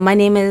My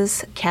name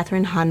is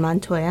Catherine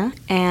Montoya,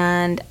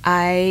 and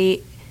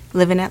I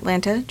live in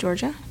Atlanta,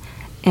 Georgia,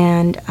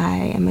 and I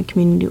am a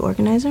community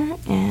organizer,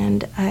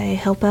 and I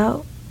help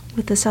out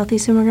with the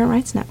Southeast Immigrant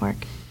Rights Network.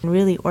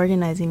 Really,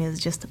 organizing is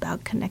just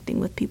about connecting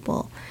with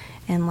people,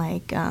 and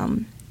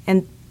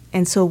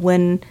and so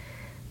when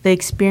the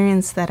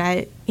experience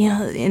that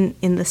in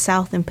the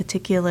South in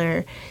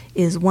particular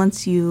is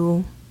once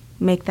you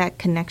make that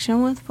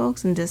connection with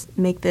folks and just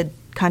make the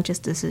conscious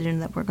decision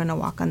that we're going to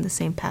walk on the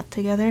same path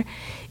together,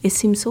 it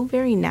seems so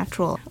very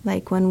natural.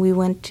 Like when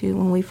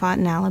we fought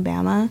in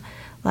Alabama,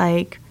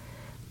 like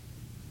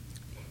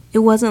it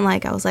wasn't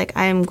like I was like,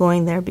 I am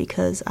going there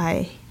because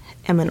I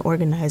am an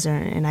organizer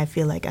and I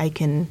feel like I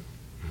can,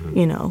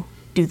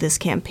 do this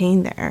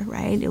campaign there,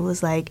 right? It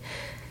was like,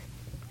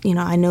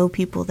 I know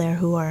people there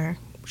who are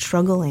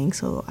struggling,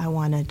 so I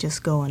want to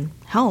just go and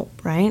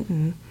help, right?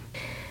 And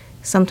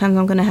sometimes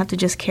I'm going to have to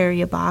just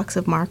carry a box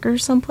of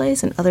markers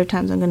someplace, and other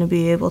times I'm going to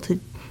be able to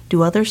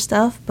do other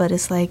stuff, but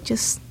it's like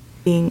just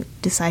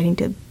deciding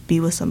to be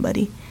with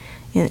somebody,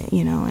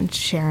 and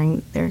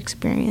sharing their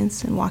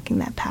experience and walking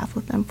that path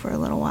with them for a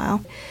little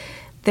while.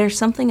 There's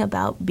something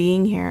about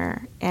being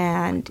here,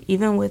 and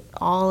even with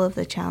all of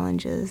the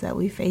challenges that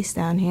we face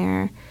down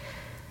here,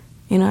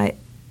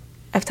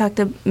 I've talked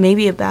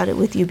maybe about it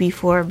with you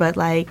before, but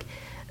like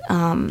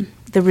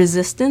the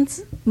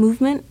resistance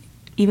movement,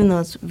 even though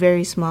it's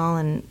very small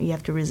and you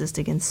have to resist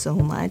against so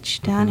much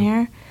down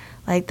here,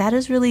 like that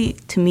is really,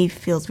 to me,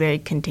 feels very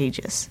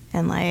contagious.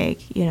 And like,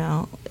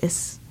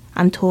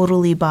 I'm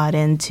totally bought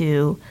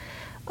into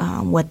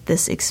what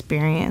this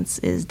experience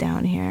is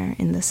down here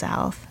in the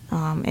South.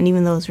 And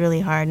even though it's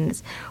really hard and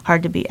it's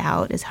hard to be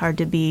out, it's hard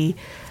to be,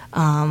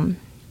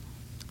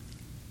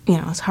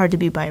 it's hard to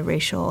be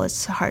biracial,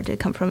 it's hard to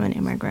come from an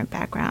immigrant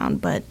background,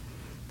 but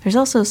there's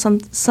also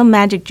some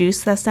magic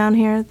juice that's down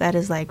here that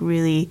is like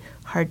really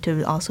hard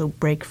to also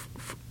break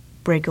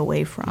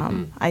away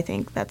from. I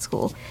think that's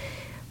cool.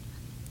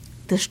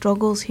 The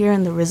struggles here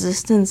and the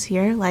resistance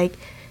here, like,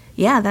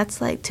 yeah,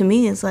 that's like, to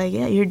me, it's like,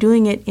 yeah, you're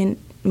doing it in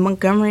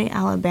Montgomery,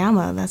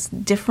 Alabama. That's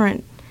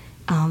different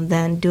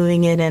than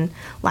doing it in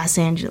Los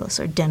Angeles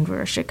or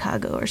Denver or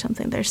Chicago or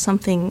something. There's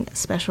something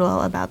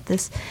special about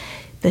this,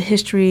 the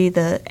history,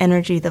 the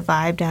energy, the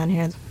vibe down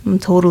here. I'm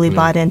totally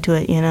bought into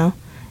it,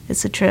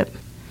 It's a trip.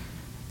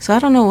 So I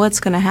don't know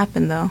what's going to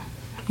happen, though,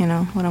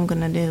 what I'm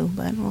going to do,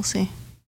 but we'll see.